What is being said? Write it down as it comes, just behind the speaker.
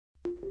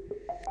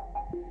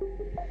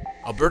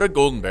Alberta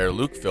Golden Bear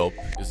Luke Philp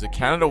is the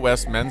Canada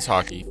West men's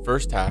hockey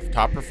first half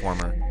top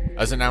performer,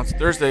 as announced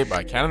Thursday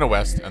by Canada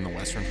West and the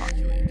Western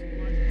Hockey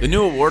League. The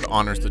new award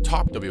honors the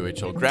top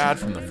WHL grad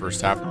from the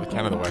first half of the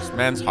Canada West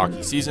men's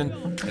hockey season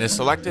and is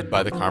selected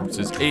by the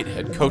conference's 8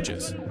 head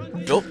coaches.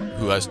 Philp,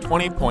 who has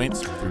 20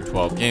 points through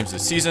 12 games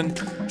this season,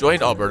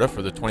 joined Alberta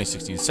for the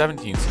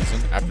 2016-17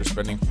 season after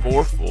spending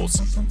 4 full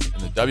seasons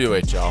in the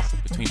WHL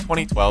between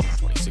 2012 and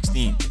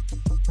 2016.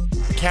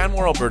 The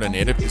Canmore, Alberta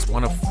native is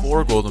one of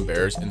 4 Golden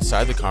Bears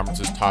inside the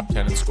conference's top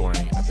 10 in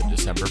scoring at the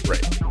December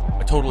break.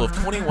 A total of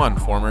 21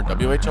 former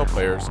WHL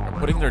players are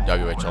putting their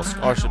WHL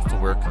scholarships to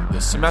work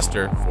this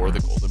semester for the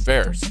Golden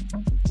Bears.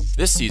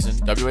 This season,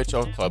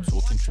 WHL clubs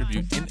will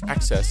contribute in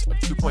excess of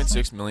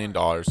 $2.6 million to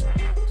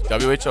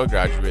WHL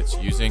graduates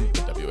using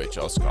the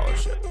WHL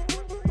scholarship.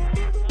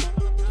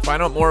 To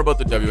find out more about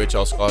the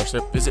WHL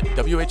scholarship, visit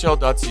whl.ca/WHL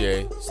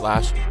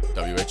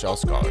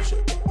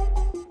scholarship.